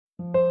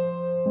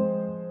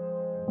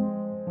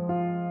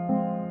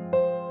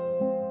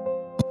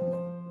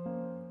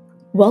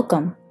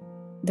Welcome,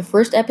 the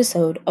first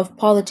episode of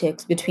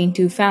politics between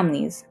two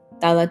families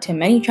that led to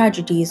many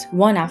tragedies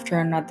one after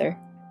another.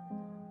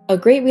 A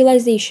great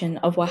realization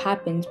of what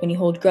happens when you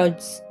hold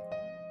grudges.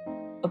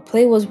 A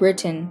play was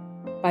written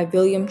by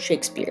William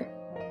Shakespeare.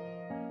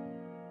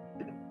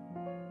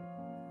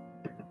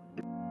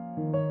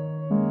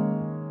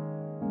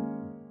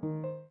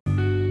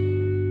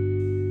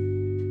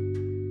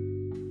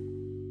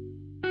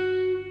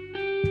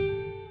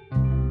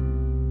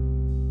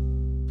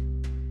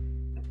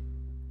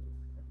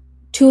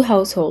 Two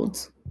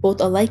households, both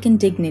alike in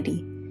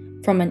dignity,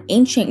 from an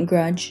ancient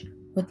grudge,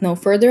 with no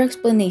further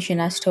explanation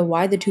as to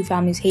why the two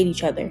families hate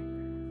each other.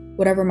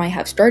 Whatever might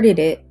have started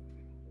it,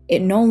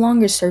 it no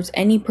longer serves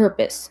any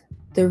purpose.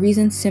 The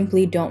reasons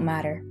simply don't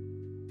matter.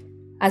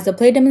 As the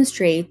play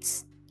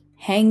demonstrates,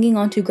 hanging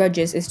on to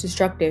grudges is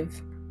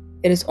destructive.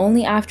 It is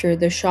only after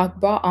the shock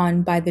brought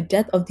on by the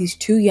death of these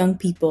two young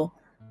people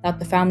that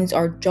the families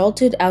are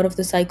jolted out of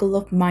the cycle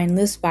of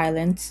mindless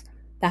violence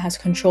that has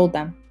controlled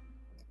them.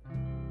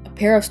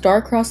 A pair of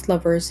star-crossed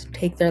lovers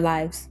take their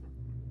lives.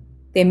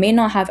 They may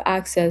not have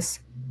access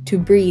to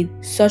breathe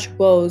such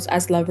woes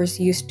as lovers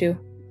used to.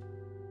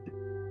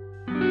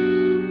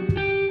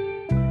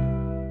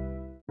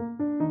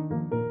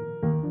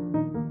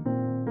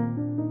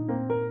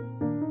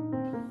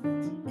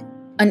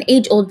 An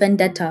age-old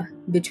vendetta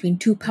between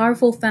two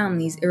powerful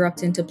families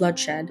erupts into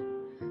bloodshed.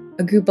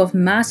 A group of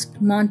masked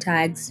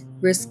Montagues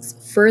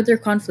risks further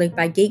conflict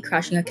by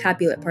gatecrashing a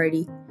Capulet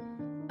party.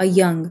 A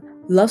young,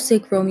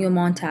 lovesick Romeo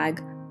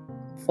Montague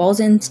falls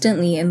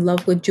instantly in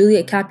love with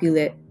Juliet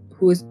Capulet,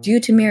 who is due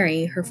to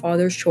marry her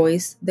father's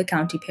choice, the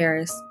County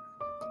Paris.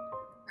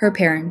 Her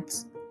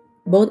parents,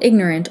 both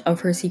ignorant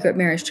of her secret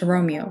marriage to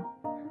Romeo,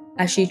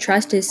 as she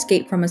tries to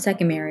escape from a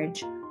second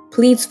marriage,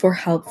 pleads for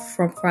help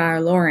from Friar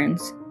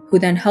Lawrence, who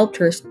then helped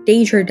her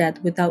stage her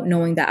death without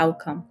knowing the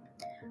outcome.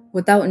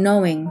 Without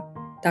knowing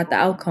that the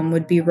outcome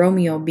would be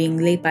Romeo being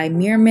late by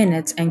mere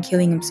minutes and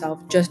killing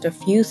himself just a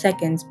few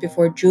seconds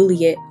before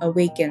Juliet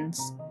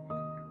awakens.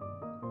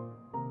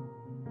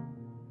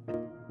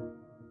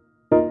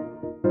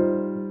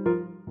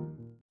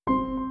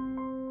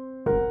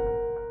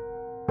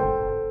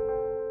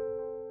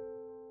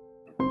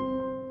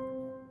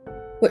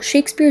 What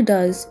Shakespeare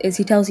does is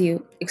he tells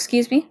you,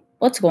 "Excuse me,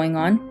 what's going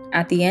on?"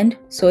 at the end,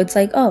 so it's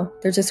like, oh,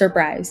 there's a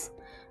surprise.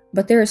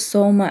 But there is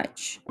so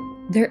much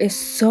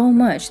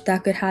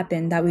that could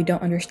happen that we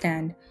don't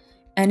understand.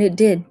 And it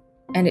did,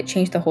 and it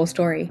changed the whole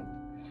story.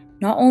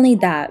 Not only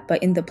that,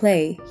 but in the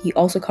play, he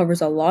also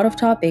covers a lot of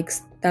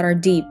topics that are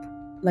deep,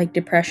 like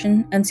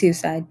depression and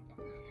suicide.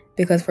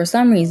 Because for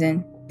some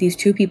reason, these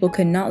two people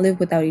could not live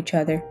without each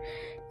other,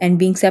 and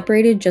being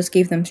separated just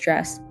gave them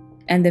stress.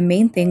 And the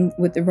main thing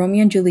with the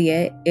Romeo and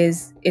Juliet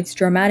is its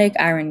dramatic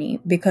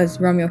irony, because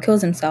Romeo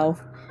kills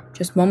himself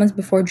just moments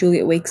before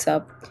Juliet wakes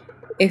up.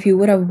 If he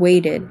would have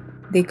waited,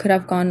 they could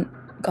have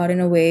gotten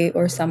away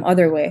or some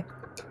other way.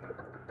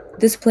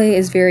 This play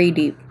is very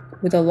deep,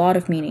 with a lot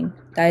of meaning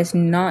that is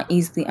not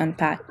easily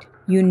unpacked.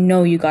 You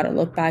know you gotta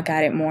look back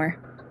at it more.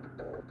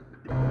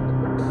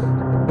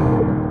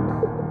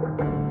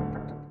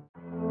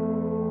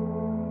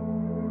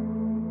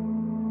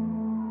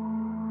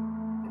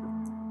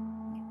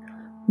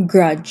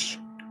 Grudge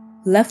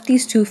left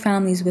these two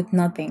families with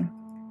nothing.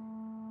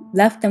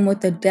 Left them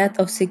with the death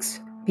of 6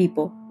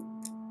 people: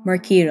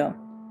 Mercutio,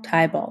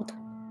 Tybalt,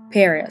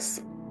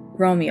 Paris,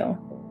 Romeo,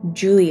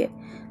 Juliet,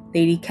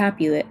 Lady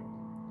Capulet.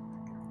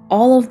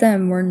 All of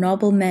them were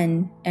noble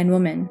men and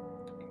women.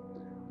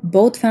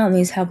 Both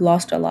families have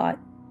lost a lot.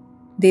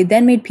 They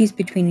then made peace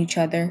between each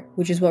other,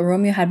 which is what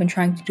Romeo had been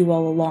trying to do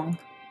all along,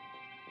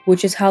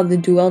 which is how the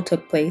duel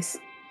took place.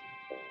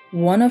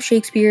 One of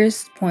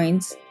Shakespeare's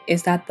points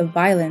is that the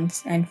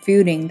violence and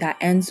feuding that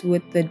ends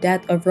with the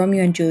death of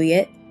Romeo and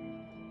Juliet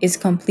is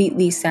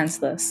completely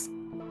senseless.